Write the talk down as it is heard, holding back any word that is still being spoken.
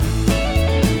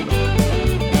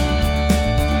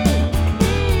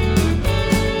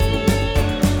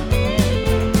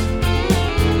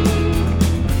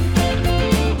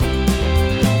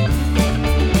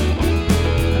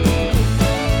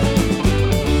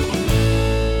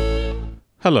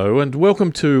Hello and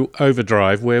welcome to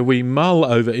Overdrive, where we mull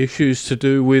over issues to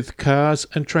do with cars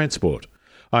and transport.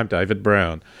 I'm David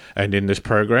Brown, and in this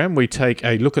program we take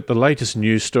a look at the latest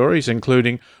news stories,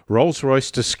 including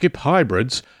Rolls-Royce to skip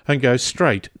hybrids and go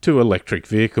straight to electric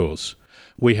vehicles.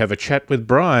 We have a chat with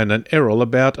Brian and Errol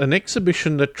about an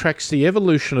exhibition that tracks the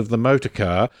evolution of the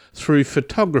motorcar through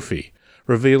photography,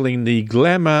 revealing the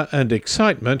glamour and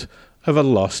excitement of a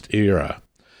lost era.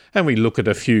 And we look at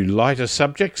a few lighter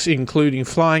subjects, including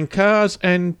flying cars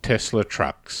and Tesla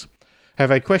trucks.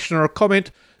 Have a question or a comment?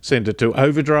 Send it to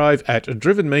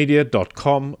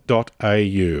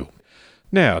overdrive@drivenmedia.com.au.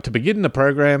 Now, to begin the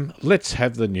program, let's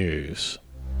have the news.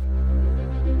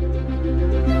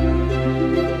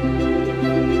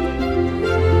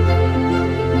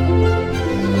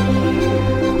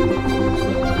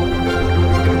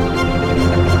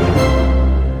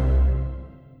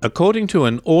 According to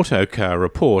an Autocar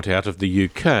report out of the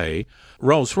UK,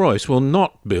 Rolls-Royce will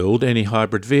not build any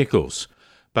hybrid vehicles.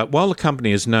 But while the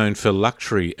company is known for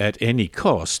luxury at any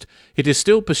cost, it is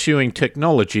still pursuing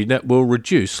technology that will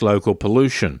reduce local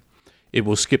pollution. It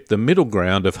will skip the middle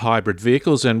ground of hybrid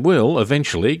vehicles and will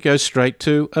eventually go straight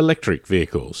to electric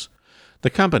vehicles.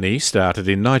 The company, started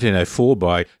in 1904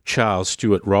 by Charles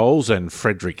Stewart Rolls and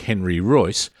Frederick Henry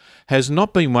Royce, has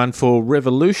not been one for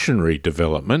revolutionary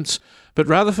developments, but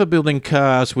rather for building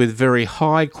cars with very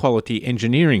high-quality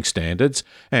engineering standards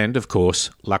and, of course,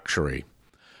 luxury.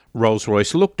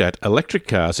 Rolls-Royce looked at electric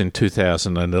cars in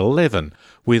 2011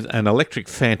 with an electric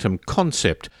Phantom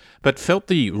concept, but felt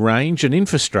the range and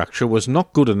infrastructure was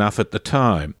not good enough at the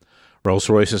time.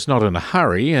 Rolls-Royce is not in a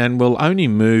hurry and will only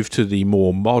move to the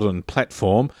more modern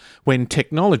platform when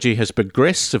technology has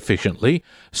progressed sufficiently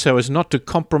so as not to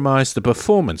compromise the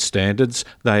performance standards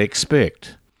they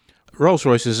expect.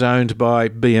 Rolls-Royce is owned by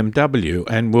BMW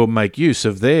and will make use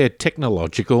of their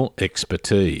technological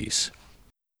expertise.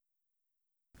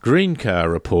 Green Car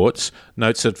Reports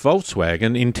notes that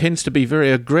Volkswagen intends to be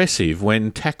very aggressive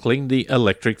when tackling the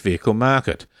electric vehicle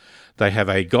market. They have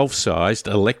a Golf-sized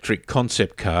electric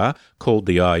concept car called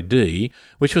the ID,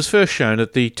 which was first shown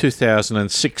at the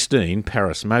 2016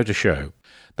 Paris Motor Show.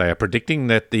 They are predicting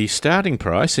that the starting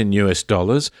price in US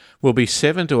dollars will be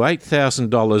 $7,000 to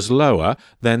 $8,000 lower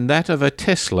than that of a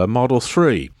Tesla Model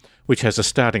 3, which has a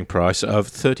starting price of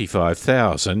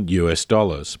 $35,000 US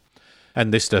dollars.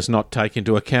 And this does not take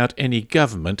into account any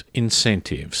government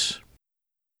incentives.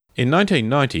 In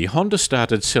 1990, Honda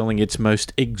started selling its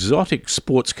most exotic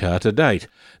sports car to date,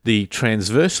 the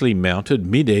transversely mounted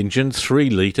mid-engine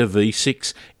 3-litre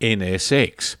V6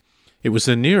 NSX. It was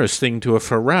the nearest thing to a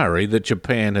Ferrari that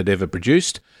Japan had ever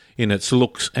produced in its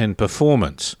looks and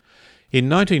performance. In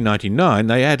 1999,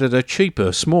 they added a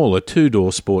cheaper, smaller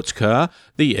two-door sports car,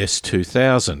 the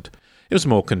S2000. It was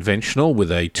more conventional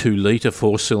with a 2-litre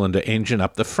 4-cylinder engine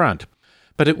up the front,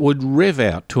 but it would rev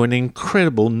out to an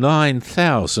incredible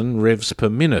 9,000 revs per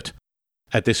minute.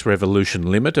 At this revolution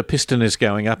limit, a piston is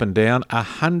going up and down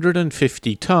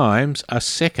 150 times a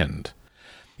second.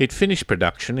 It finished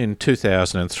production in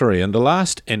 2003 and the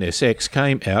last NSX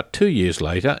came out 2 years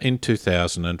later in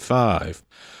 2005.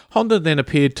 Honda then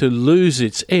appeared to lose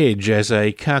its edge as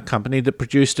a car company that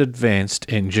produced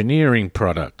advanced engineering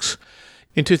products.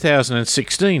 In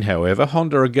 2016, however,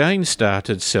 Honda again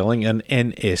started selling an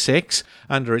NSX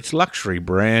under its luxury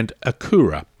brand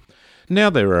Acura. Now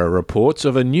there are reports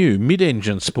of a new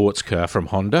mid-engine sports car from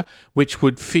Honda which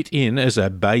would fit in as a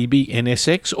baby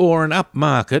NSX or an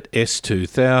upmarket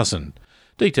S2000.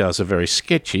 Details are very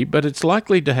sketchy, but it's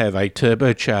likely to have a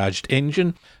turbocharged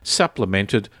engine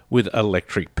supplemented with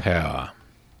electric power.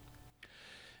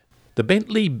 The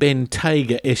Bentley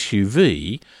Bentayga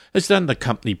SUV has done the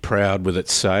company proud with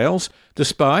its sales,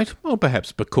 despite, or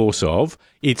perhaps because of,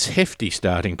 its hefty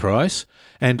starting price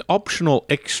and optional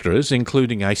extras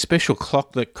including a special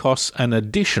clock that costs an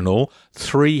additional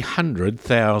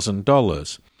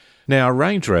 $300,000. Now,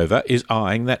 Range Rover is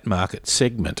eyeing that market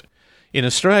segment. In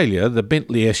Australia, the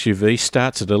Bentley SUV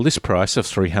starts at a list price of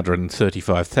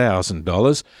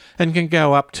 $335,000 and can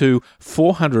go up to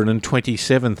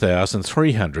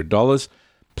 $427,300,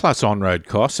 plus on-road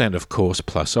costs and, of course,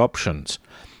 plus options.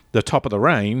 The top of the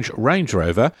range, Range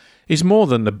Rover, is more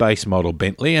than the base model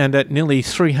Bentley, and at nearly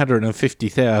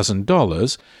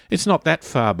 $350,000, it's not that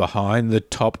far behind the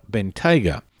top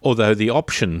Bentayga, although the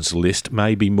options list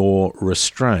may be more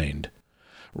restrained.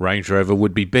 Range Rover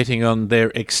would be betting on their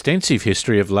extensive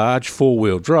history of large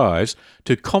four-wheel drives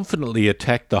to confidently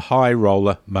attack the high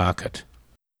roller market.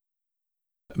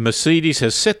 Mercedes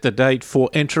has set the date for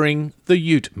entering the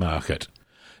ute market.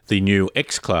 The new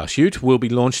X-class ute will be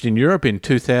launched in Europe in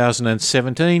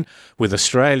 2017, with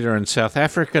Australia and South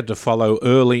Africa to follow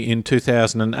early in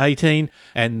 2018,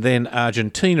 and then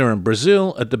Argentina and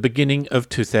Brazil at the beginning of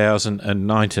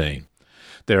 2019.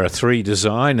 There are 3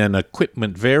 design and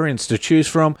equipment variants to choose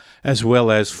from, as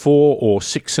well as 4 or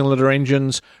 6-cylinder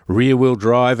engines, rear-wheel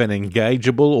drive and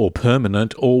engageable or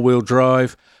permanent all-wheel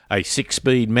drive, a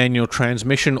 6-speed manual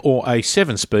transmission or a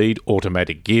 7-speed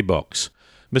automatic gearbox.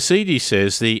 Mercedes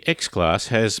says the X-Class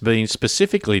has been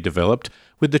specifically developed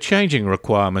with the changing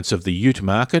requirements of the ute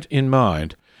market in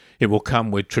mind. It will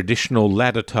come with traditional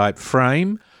ladder-type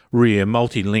frame, rear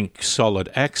multi-link solid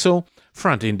axle,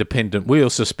 front independent wheel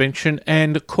suspension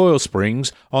and coil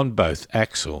springs on both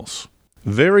axles.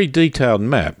 Very detailed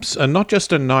maps are not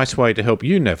just a nice way to help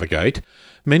you navigate.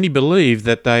 Many believe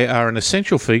that they are an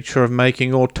essential feature of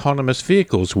making autonomous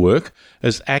vehicles work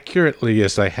as accurately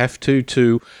as they have to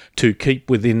keep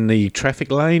within the traffic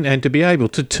lane and to be able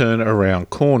to turn around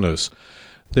corners.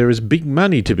 There is big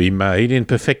money to be made in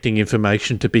perfecting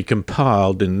information to be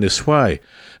compiled in this way,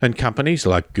 and companies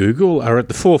like Google are at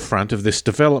the forefront of this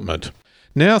development.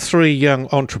 Now 3 young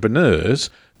entrepreneurs,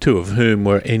 2 of whom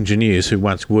were engineers who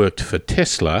once worked for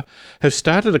Tesla, have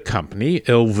started a company,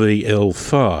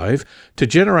 LVL5, to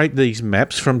generate these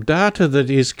maps from data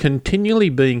that is continually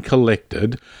being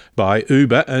collected by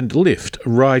Uber and Lyft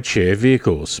rideshare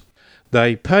vehicles.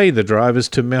 They pay the drivers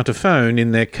to mount a phone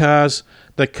in their cars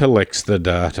that collects the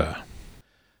data.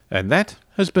 And that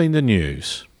has been the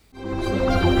news.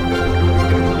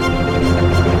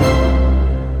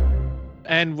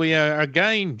 And we are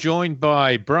again joined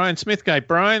by Brian Smith. G'day,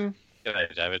 Brian.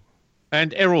 G'day, David.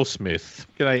 And Errol Smith.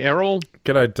 G'day, Errol.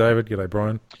 G'day, David. G'day,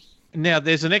 Brian. Now,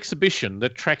 there's an exhibition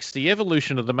that tracks the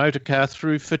evolution of the motorcar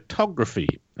through photography,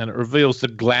 and it reveals the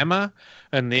glamour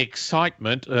and the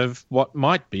excitement of what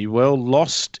might be,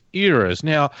 lost eras.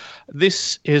 Now,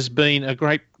 this has been a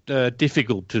great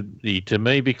difficulty to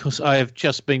me because I have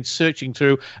just been searching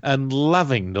through and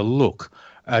loving the look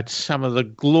at some of the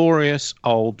glorious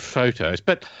old photos.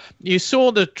 But you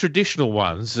saw the traditional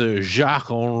ones,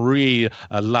 Jacques-Henri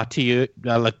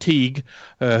Latigue.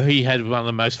 He had one of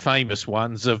the most famous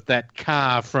ones of that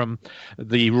car from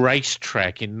the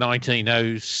racetrack in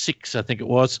 1906, I think it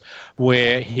was,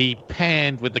 where he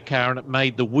panned with the car and it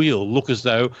made the wheel look as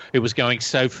though it was going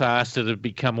so fast that it had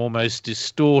become almost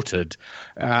distorted.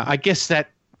 I guess that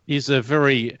is a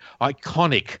very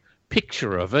iconic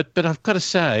picture of it, but I've got to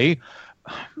say,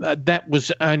 that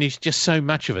was only just so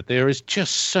much of it. There is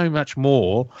just so much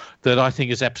more that I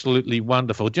think is absolutely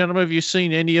wonderful. Gentlemen, have you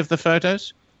seen any of the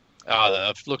photos?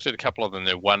 I've looked at a couple of them.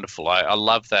 They're wonderful. I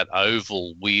love that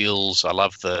oval wheels. I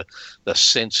love the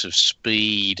sense of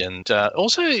speed. And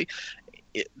also,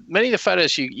 many of the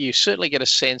photos, you certainly get a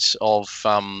sense of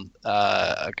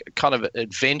a kind of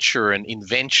adventure and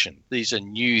invention. These are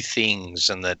new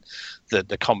things, and that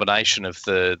the combination of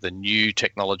the new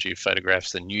technology of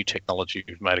photographs, the new technology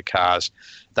of motor cars,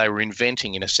 they were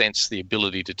inventing, in a sense, the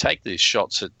ability to take these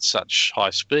shots at such high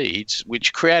speeds,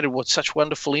 which created such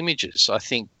wonderful images. I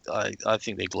think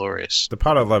they're glorious. The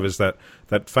part I love is that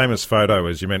famous photo,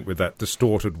 as you meant, with that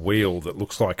distorted wheel that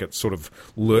looks like it's sort of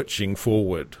lurching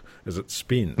forward as it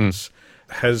spins,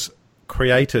 has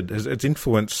it's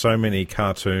influenced so many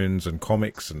cartoons and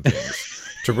comics and things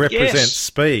to represent Yes.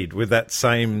 speed with that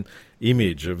same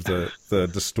image of the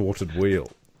distorted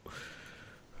wheel.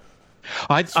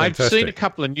 I've seen a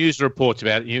couple of news reports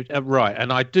about it, right,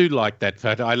 and I do like that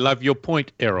photo. I love your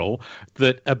point, Errol,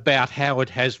 about how it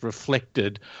has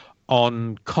reflected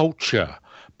on culture,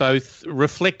 both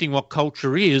reflecting what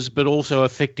culture is, but also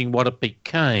affecting what it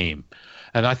became.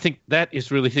 And I think that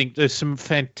is really, there's some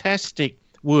fantastic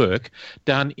work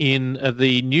done in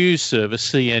the news service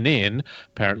CNN.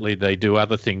 Apparently they do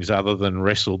other things other than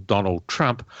wrestle Donald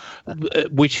Trump,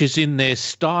 which is in their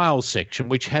style section,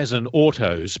 which has an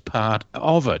autos part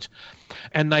of it.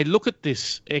 And they look at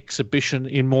this exhibition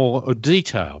in more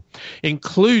detail,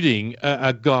 including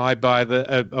a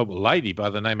lady by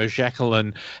the name of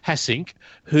Jacqueline Hassink,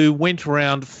 who went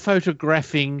around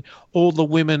photographing all the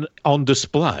women on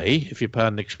display, if you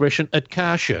pardon the expression, at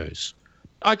car shows.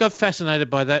 I got fascinated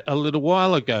by that a little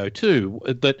while ago too,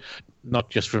 that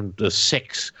not just from the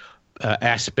sex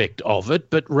aspect of it,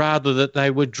 but rather that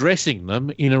they were dressing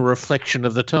them in a reflection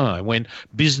of the time when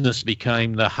business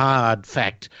became the hard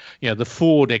fact. The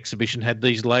Ford exhibition had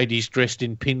these ladies dressed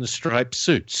in pinstripe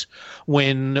suits.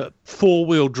 When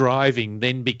four-wheel driving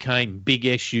then became big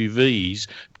SUVs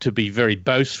to be very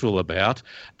boastful about,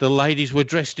 the ladies were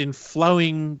dressed in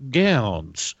flowing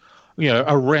gowns,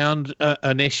 around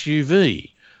an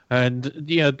SUV. And,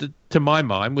 to my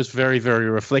mind, was very, very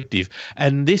reflective.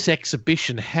 And this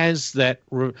exhibition has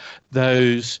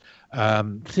those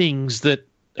things that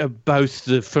are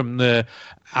both from the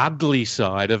ugly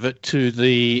side of it to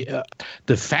the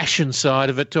fashion side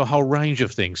of it to a whole range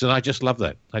of things. And I just love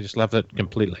that. I just love that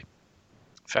completely.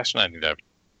 Fascinating, David.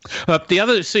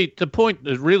 The point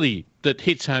that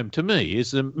hits home to me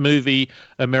is the movie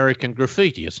American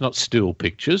Graffiti. It's not still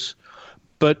pictures,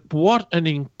 but what an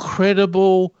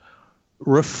incredible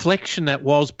reflection that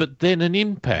was, but then an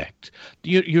impact.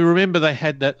 You remember they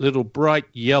had that little bright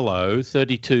yellow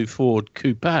 32 Ford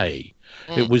Coupe.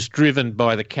 It was driven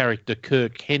by the character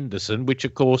Kirk Henderson, which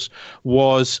of course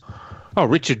was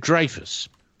Richard Dreyfuss.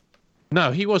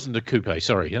 No, he wasn't a coupe,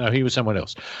 sorry. He was someone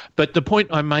else. But the point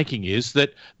I'm making is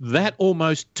that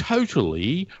almost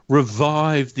totally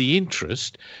revived the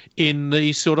interest in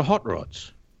these sort of hot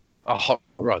rods. Oh, hot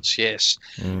rods, yes.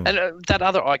 And that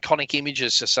other iconic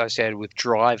images associated with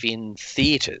drive-in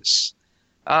theatres,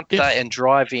 aren't they? And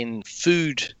drive-in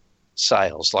food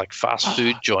sales, like fast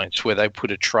food joints where they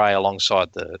put a tray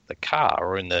alongside the car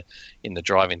or in the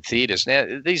drive-in theatres. Now,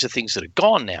 these are things that are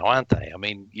gone now, aren't they? I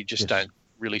mean, you just don't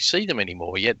really see them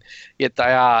anymore. Yet they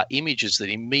are images that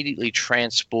immediately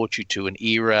transport you to an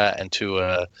era and to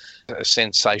a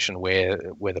sensation where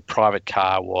the private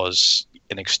car was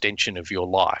an extension of your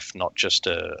life, not just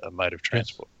a mode of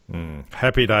transport.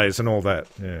 Happy days and all that.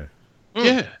 Yeah.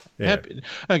 Yeah. Happy.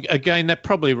 Again, that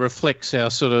probably reflects our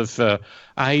sort of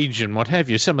age and what have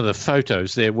you. Some of the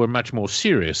photos there were much more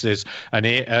serious. There's an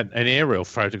aerial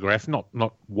photograph,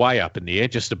 not way up in the air,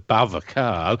 just above a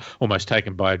car, almost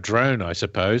taken by a drone, I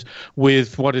suppose,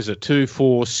 with, 2,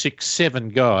 4, 6, 7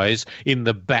 guys in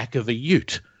the back of a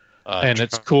ute. And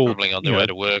it's called... Traveling on their way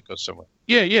to work or somewhere.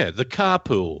 Yeah, the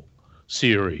carpool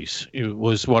series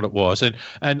was what it was, and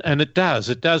it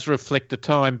does reflect the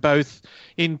time, both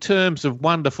in terms of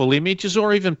wonderful images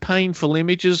or even painful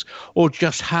images or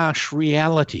just harsh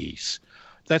realities.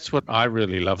 That's what I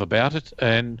really love about it.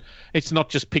 And it's not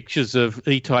just pictures of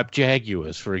E-Type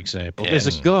Jaguars, for example.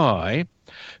 There's a guy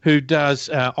who does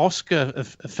Oscar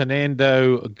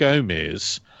Fernando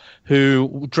Gomez,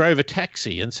 who drove a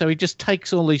taxi, and so he just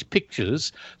takes all these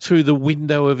pictures through the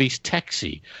window of his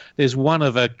taxi. There's one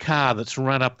of a car that's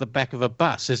run up the back of a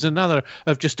bus. There's another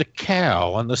of just a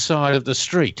cow on the side of the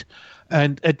street.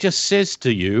 And it just says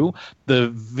to you the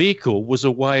vehicle was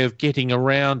a way of getting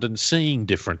around and seeing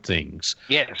different things.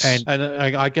 Yes. And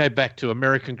I go back to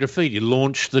American Graffiti,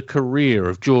 launched the career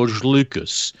of George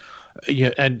Lucas,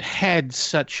 and had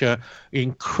such a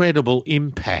incredible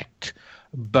impact,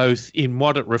 both in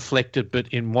what it reflected, but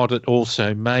in what it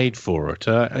also made for it.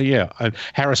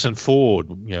 Harrison Ford,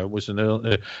 was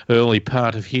an early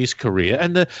part of his career,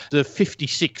 and the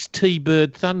 56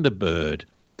 T-Bird Thunderbird.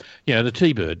 The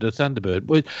T-Bird, the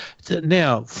Thunderbird.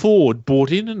 Now Ford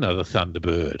bought in another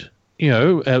Thunderbird.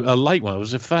 A late one. It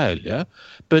was a failure,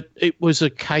 but it was a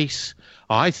case,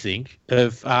 I think,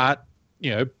 of art.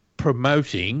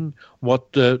 Promoting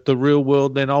what the real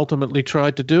world then ultimately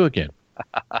tried to do again.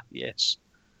 Yes.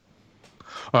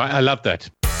 All right, I love that.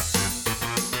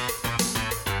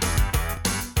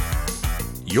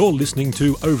 You're listening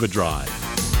to Overdrive.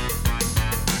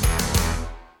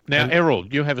 Now, Errol,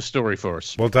 you have a story for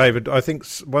us. Well, David, I think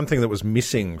one thing that was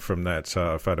missing from that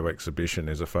photo exhibition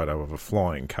is a photo of a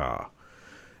flying car,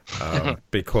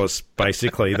 because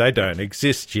basically they don't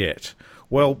exist yet.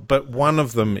 Well, but one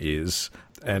of them is,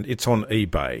 and it's on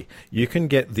eBay. You can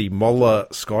get the Moller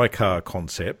Skycar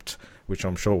concept, which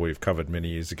I'm sure we've covered many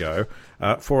years ago,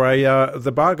 for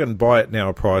the bargain buy it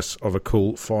now price of a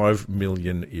cool $5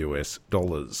 million US.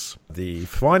 The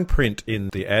fine print in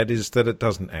the ad is that it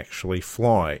doesn't actually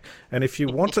fly. And if you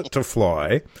want it to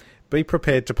fly, be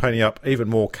prepared to pony up even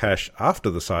more cash after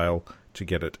the sale to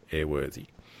get it airworthy.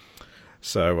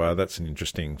 So that's an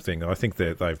interesting thing. I think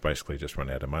they've basically just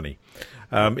run out of money.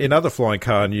 In other flying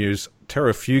car news,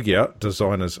 Terrafugia,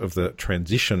 designers of the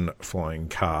Transition flying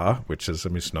car, which is a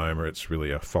misnomer, it's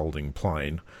really a folding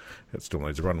plane. It still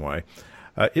needs a runway.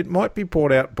 It might be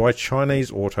bought out by Chinese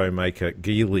automaker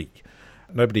Geely.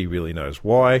 Nobody really knows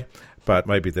why, but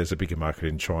maybe there's a bigger market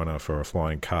in China for a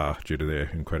flying car due to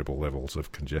their incredible levels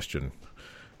of congestion,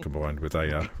 combined with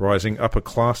a rising upper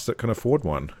class that can afford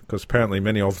one, because apparently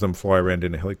many of them fly around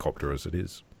in a helicopter as it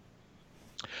is.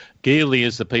 Geely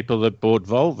is the people that bought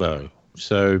Volvo,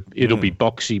 so it'll be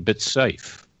boxy but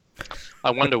safe.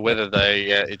 I wonder whether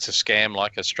it's a scam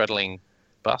like a straddling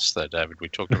bus, though, David, we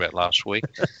talked about last week.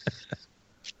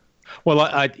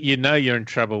 Well, you're in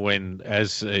trouble when,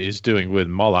 as is doing with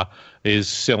Moller, is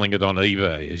selling it on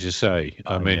eBay, as you say.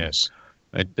 I mean, yes.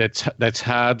 That's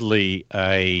hardly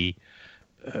a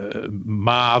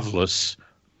marvellous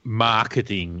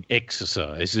marketing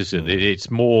exercise, is it?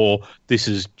 It's more, this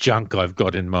is junk I've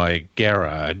got in my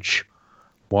garage.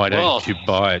 Why don't you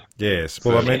buy it? Yes.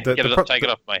 Well, I mean, take it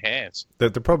off my hands. The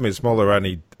problem is Moller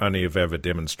only have ever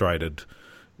demonstrated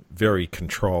very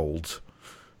controlled,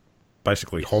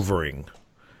 basically hovering,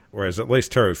 whereas at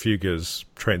least Terra Fuga's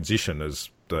transition is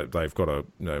that they've got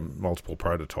multiple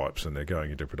prototypes and they're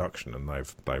going into production and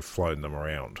they've flown them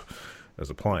around as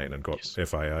a plane and got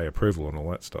FAA approval and all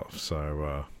that stuff.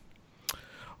 So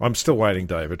I'm still waiting,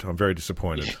 David. I'm very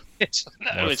disappointed.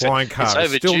 My flying car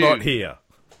is still not here.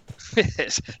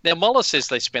 Yes. Now, Moller says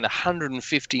they spent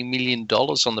 $150 million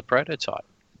on the prototype,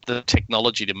 the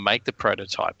technology to make the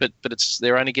prototype, but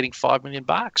they're only getting $5 million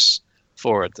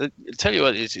for it. I tell you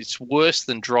what, it's worse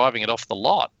than driving it off the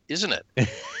lot, isn't it?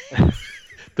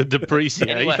 The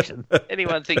depreciation.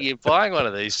 Anyone thinking of buying one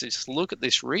of these, just look at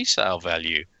this resale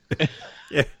value.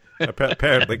 Yeah,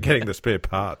 apparently getting the spare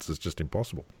parts is just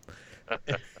impossible.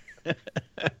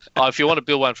 If you want to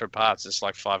build one for parts, it's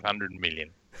like $500 million.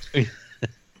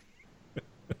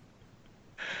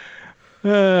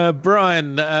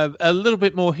 Brian, a little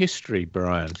bit more history,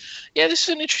 Brian. Yeah, this is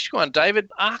an interesting one,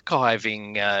 David.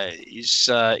 Archiving is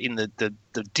in the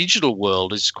digital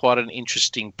world is quite an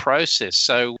interesting process.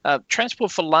 So,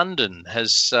 Transport for London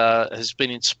has been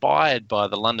inspired by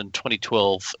the London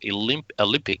 2012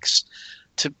 Olympics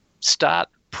to start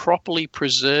properly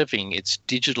preserving its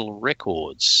digital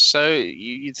records. So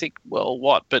you think, well,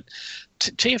 what? But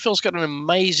TfL's got an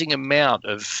amazing amount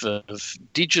of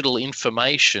digital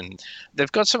information.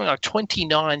 They've got something like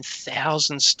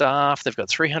 29,000 staff. They've got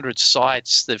 300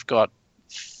 sites. They've got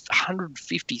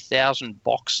 150,000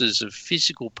 boxes of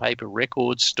physical paper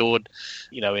records stored,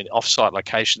 in off-site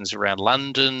locations around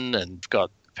London. And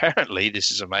apparently,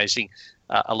 this is amazing,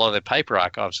 a lot of their paper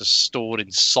archives are stored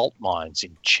in salt mines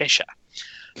in Cheshire.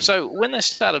 So when they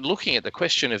started looking at the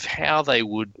question of how they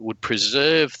would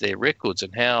preserve their records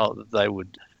and how they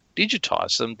would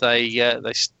digitize them, they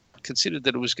considered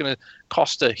that it was going to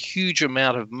cost a huge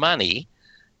amount of money,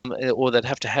 or they'd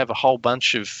have to have a whole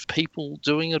bunch of people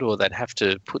doing it, or they'd have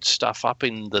to put stuff up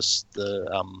in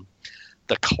the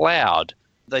cloud.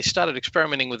 They started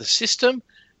experimenting with a system,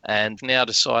 and now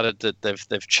decided that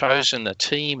they've chosen a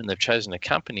team and they've chosen a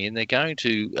company, and they're going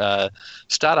to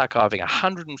start archiving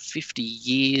 150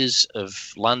 years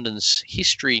of London's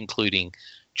history, including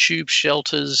tube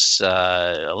shelters,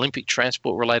 Olympic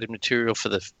transport-related material for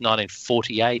the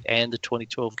 1948 and the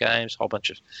 2012 games, a whole bunch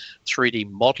of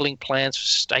 3D modelling plans for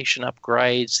station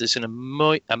upgrades. There's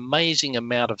an amazing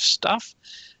amount of stuff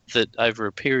that over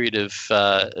a period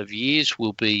of years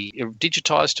will be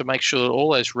digitized to make sure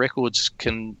all those records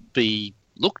can be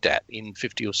looked at in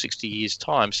 50 or 60 years'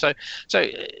 time. So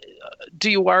do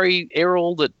you worry,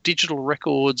 Errol, that digital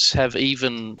records have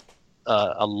even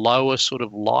a lower sort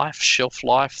of shelf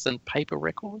life than paper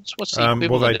records? What's the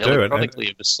equivalent electronically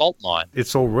of a salt mine?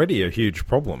 It's already a huge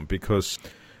problem because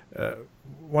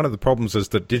one of the problems is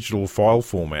that digital file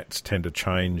formats tend to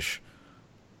change,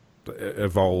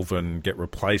 evolve and get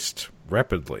replaced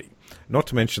rapidly. Not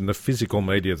to mention the physical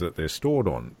media that they're stored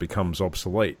on becomes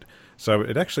obsolete. So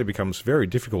it actually becomes very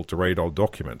difficult to read old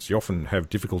documents. You often have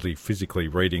difficulty physically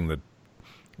reading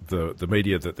the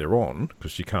media that they're on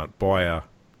because you can't buy a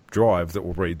drive that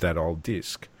will read that old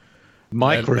disc.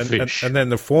 Microfiche. And then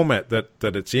the format that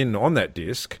it's in on that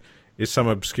disc is some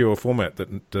obscure format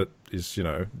that is,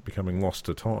 becoming lost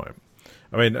to time.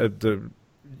 I mean,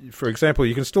 for example,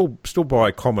 you can still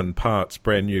buy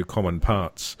brand new common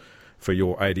parts for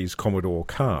your 80s Commodore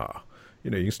car.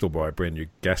 You can still buy a brand new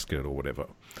gasket or whatever.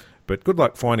 But good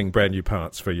luck finding brand new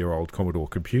parts for your old Commodore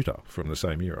computer from the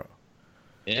same era.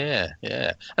 Yeah.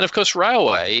 And of course,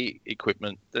 railway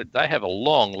equipment, they have a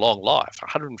long, long life.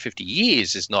 150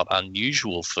 years is not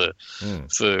unusual for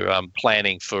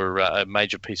planning for a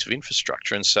major piece of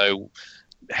infrastructure. And so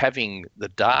having the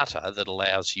data that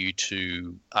allows you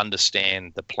to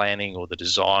understand the planning or the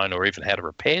design or even how to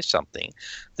repair something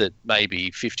that may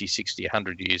be 50, 60,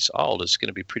 100 years old is going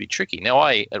to be pretty tricky. Now,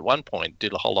 I, at one point,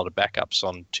 did a whole lot of backups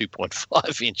on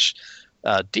 2.5-inch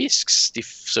discs,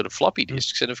 sort of floppy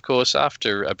disks. And, of course,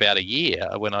 after about a year,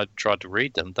 when I tried to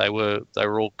read them, they were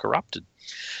all corrupted.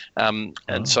 And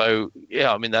so,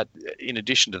 I mean, that in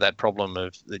addition to that problem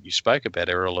that you spoke about,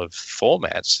 Errol, of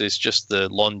formats, there's just the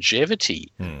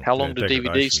longevity. How long do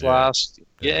DVDs last?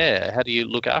 Yeah. How do you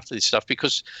look after this stuff?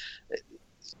 Because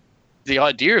the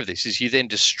idea of this is you then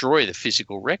destroy the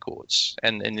physical records,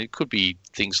 and it could be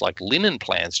things like linen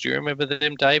plans. Do you remember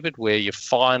them, David, where your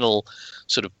final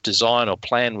sort of design or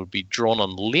plan would be drawn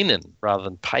on linen rather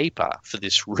than paper for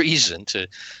this reason,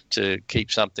 to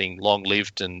keep something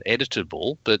long-lived and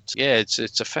editable? But yeah, it's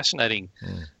a fascinating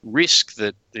risk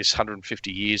that this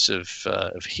 150 years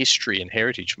of history and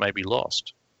heritage may be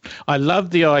lost. I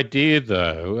love the idea,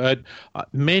 though.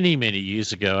 Many, many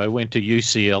years ago, I went to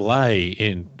UCLA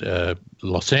in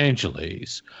Los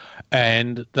Angeles,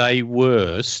 and they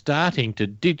were starting to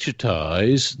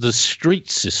digitize the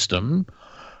street system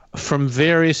from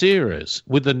various eras,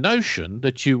 with the notion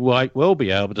that you might well be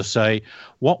able to say,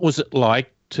 what was it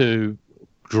like to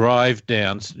drive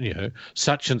down,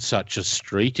 such and such a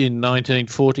street in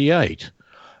 1948?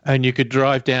 And you could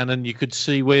drive down and you could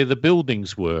see where the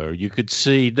buildings were. You could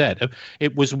see that.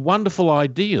 It was a wonderful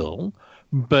ideal,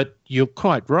 but you're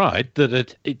quite right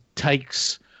that it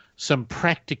takes some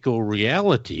practical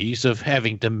realities of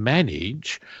having to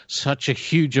manage such a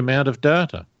huge amount of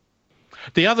data.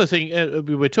 The other thing,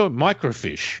 we were talking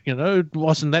microfiche,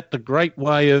 wasn't that the great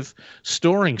way of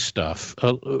storing stuff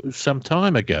some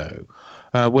time ago?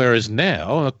 Whereas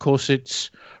now, of course,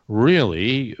 it's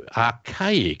really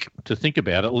archaic to think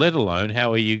about it, let alone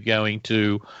how are you going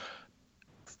to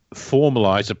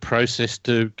formalize a process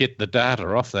to get the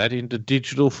data off that into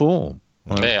digital form.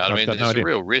 Yeah, I mean, there's a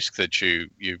real risk that you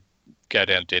go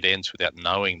down dead ends without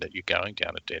knowing that you're going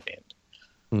down a dead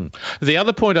end. The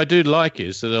other point I do like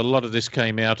is that a lot of this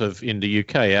came out of, in the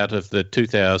UK, out of the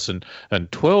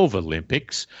 2012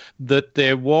 Olympics, that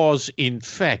there was, in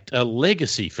fact, a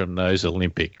legacy from those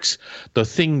Olympics. The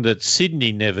thing that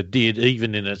Sydney never did,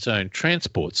 even in its own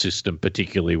transport system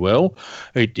particularly well,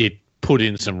 it put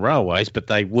in some railways, but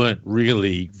they weren't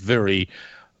really very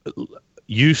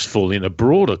useful in a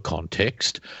broader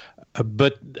context.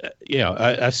 But,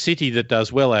 a city that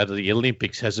does well out of the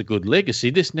Olympics has a good legacy.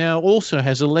 This now also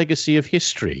has a legacy of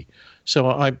history. So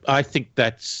I think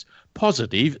that's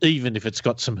positive, even if it's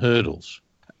got some hurdles.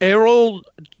 Errol,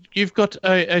 you've got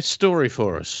a story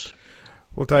for us.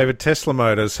 Well, David, Tesla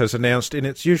Motors has announced in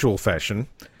its usual fashion,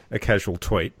 a casual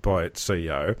tweet by its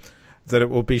CEO, that it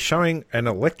will be showing an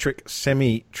electric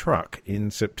semi-truck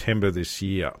in September this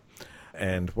year.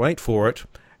 And wait for it,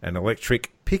 an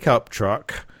electric pickup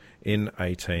truck in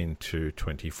 18 to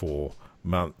 24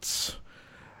 months.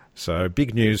 So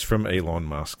big news from Elon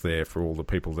Musk there for all the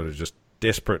people that are just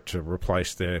desperate to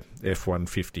replace their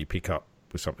F-150 pickup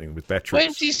with something with batteries.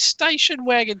 When's his station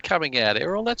wagon coming out,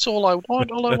 Errol? That's all I want.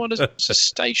 All I want is a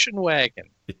station wagon.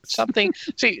 Something.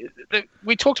 See,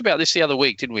 we talked about this the other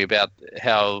week, didn't we, about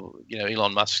how,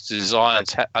 Elon Musk's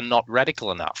designs are not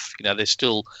radical enough. They're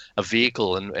still a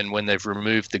vehicle, and when they've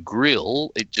removed the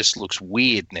grille, it just looks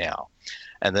weird now.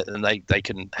 And they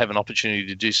can have an opportunity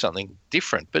to do something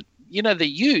different. But, the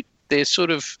Ute, their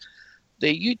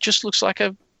Ute just looks like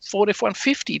a Ford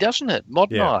F-150, doesn't it?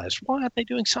 Modernised. Yeah. Why aren't they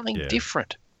doing something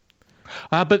different?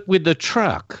 But with the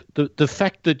truck, the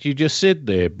fact that you just said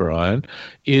there, Brian,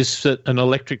 is that an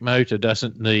electric motor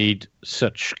doesn't need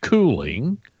such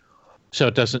cooling, so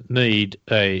it doesn't need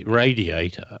a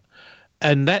radiator.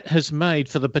 And that has made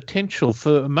for the potential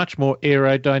for much more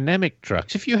aerodynamic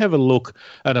trucks. If you have a look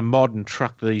at a modern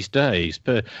truck these days,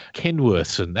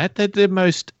 Kenworths and that, they're the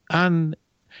most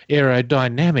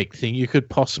aerodynamic thing you could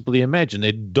possibly imagine.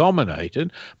 They're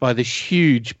dominated by this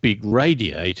huge big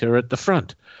radiator at the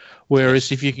front.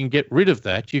 Whereas if you can get rid of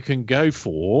that, you can go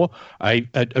for a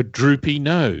droopy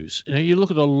nose. You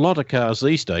look at a lot of cars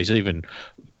these days, even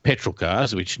petrol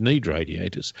cars, which need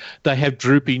radiators, they have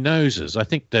droopy noses. I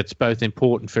think that's both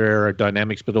important for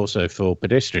aerodynamics but also for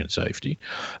pedestrian safety.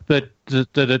 But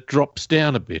that it drops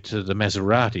down a bit. The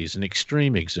Maserati is an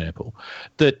extreme example.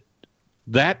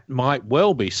 That might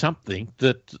well be something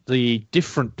that the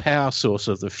different power source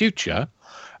of the future,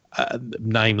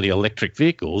 namely electric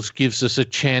vehicles, gives us a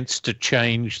chance to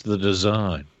change the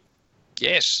design.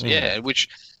 Yes, yeah, which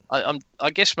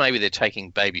I guess maybe they're taking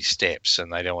baby steps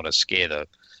and they don't want to scare the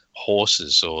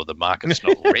horses or the market's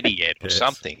not ready yet or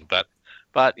something. But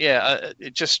yeah,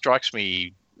 it just strikes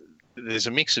me there's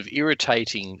a mix of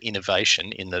irritating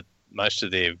innovation in that most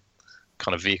of their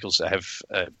kind of vehicles that have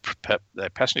their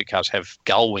passenger cars have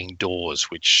gull-wing doors,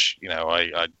 which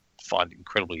I find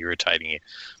incredibly irritating. It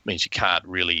means you can't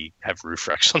really have roof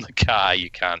racks on the car. You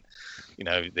can't,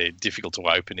 they're difficult to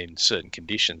open in certain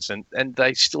conditions, and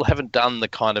they still haven't done the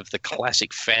kind of the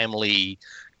classic family,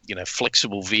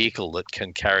 flexible vehicle that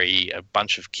can carry a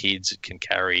bunch of kids, it can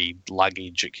carry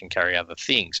luggage, it can carry other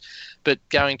things. But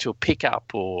going to a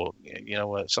pickup or,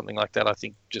 something like that, I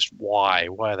think just why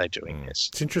are they doing this?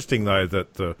 It's interesting, though,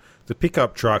 that the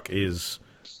pickup truck is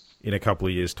in a couple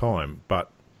of years' time.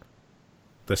 But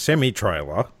the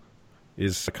semi-trailer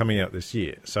is coming out this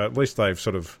year. So at least they've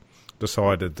sort of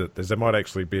decided that there might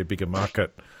actually be a bigger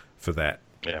market for that.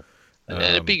 Yeah.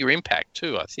 And a bigger impact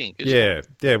too, I think. Yeah.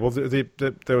 Well,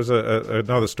 there was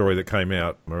another story that came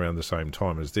out around the same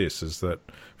time as this, is that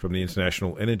from the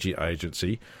International Energy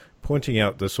Agency, pointing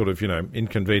out the sort of,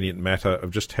 inconvenient matter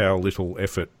of just how little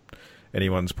effort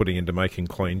anyone's putting into making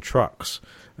clean trucks.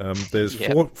 There's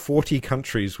 40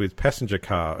 countries with passenger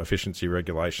car efficiency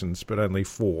regulations, but only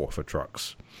 4 for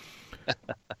trucks.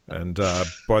 And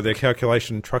by their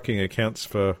calculation, trucking accounts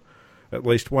for at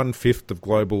least 1/5 of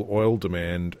global oil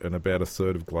demand and about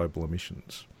 1/3 of global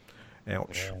emissions.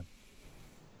 Ouch. Yeah.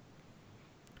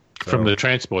 From the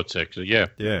transport sector, yeah.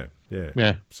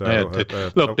 So,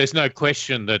 look, there's no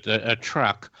question that a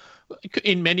truck,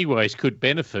 in many ways, could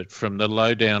benefit from the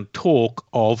low-down torque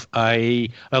of a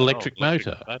electric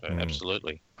motor.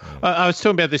 Absolutely. I was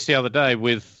talking about this the other day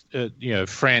with,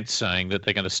 France saying that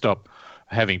they're going to stop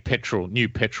having new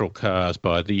petrol cars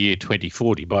by the year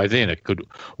 2040. By then, it could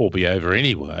all be over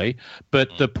anyway. But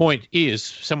the point is,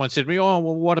 someone said to me, well,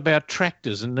 what about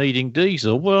tractors and needing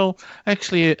diesel? Well,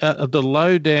 actually, the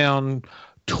low-down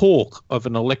torque of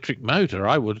an electric motor,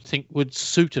 I would think, would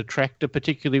suit a tractor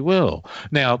particularly well.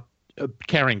 Now,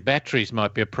 carrying batteries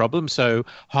might be a problem, so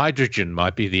hydrogen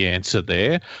might be the answer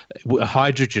there.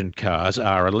 Hydrogen cars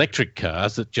are electric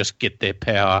cars that just get their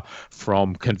power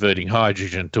from converting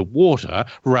hydrogen to water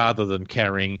rather than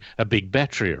carrying a big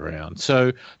battery around.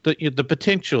 So the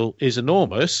potential is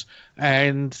enormous,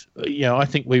 and I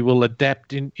think we will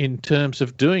adapt in terms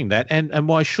of doing that. And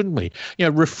why shouldn't we?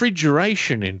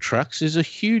 Refrigeration in trucks is a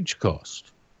huge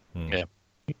cost. Yeah.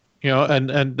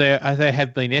 And there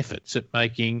have been efforts at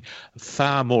making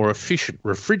far more efficient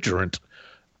refrigerant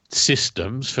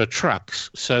systems for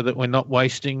trucks so that we're not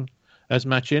wasting as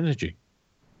much energy.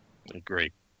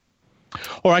 Agreed.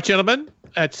 All right, gentlemen,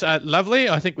 that's lovely.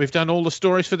 I think we've done all the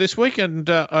stories for this week, and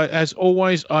as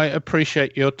always, I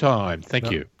appreciate your time.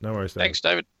 Thank you. No worries, David. Thanks,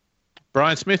 David.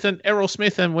 Brian Smith and Errol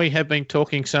Smith, and we have been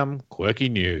talking some quirky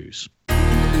news.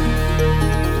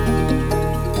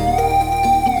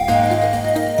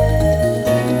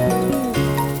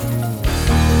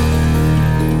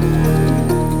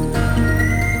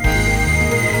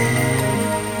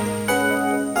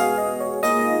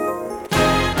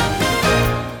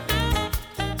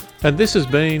 And this has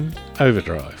been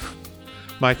Overdrive.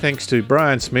 My thanks to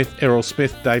Brian Smith, Errol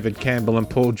Smith, David Campbell and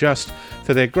Paul Just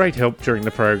for their great help during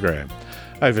the program.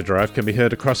 Overdrive can be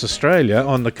heard across Australia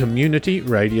on the Community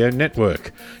Radio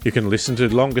Network. You can listen to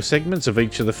longer segments of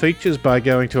each of the features by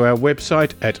going to our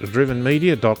website at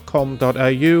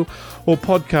drivenmedia.com.au or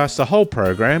podcast the whole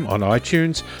program on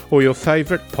iTunes or your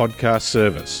favourite podcast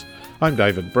service. I'm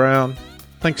David Brown.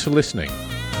 Thanks for listening.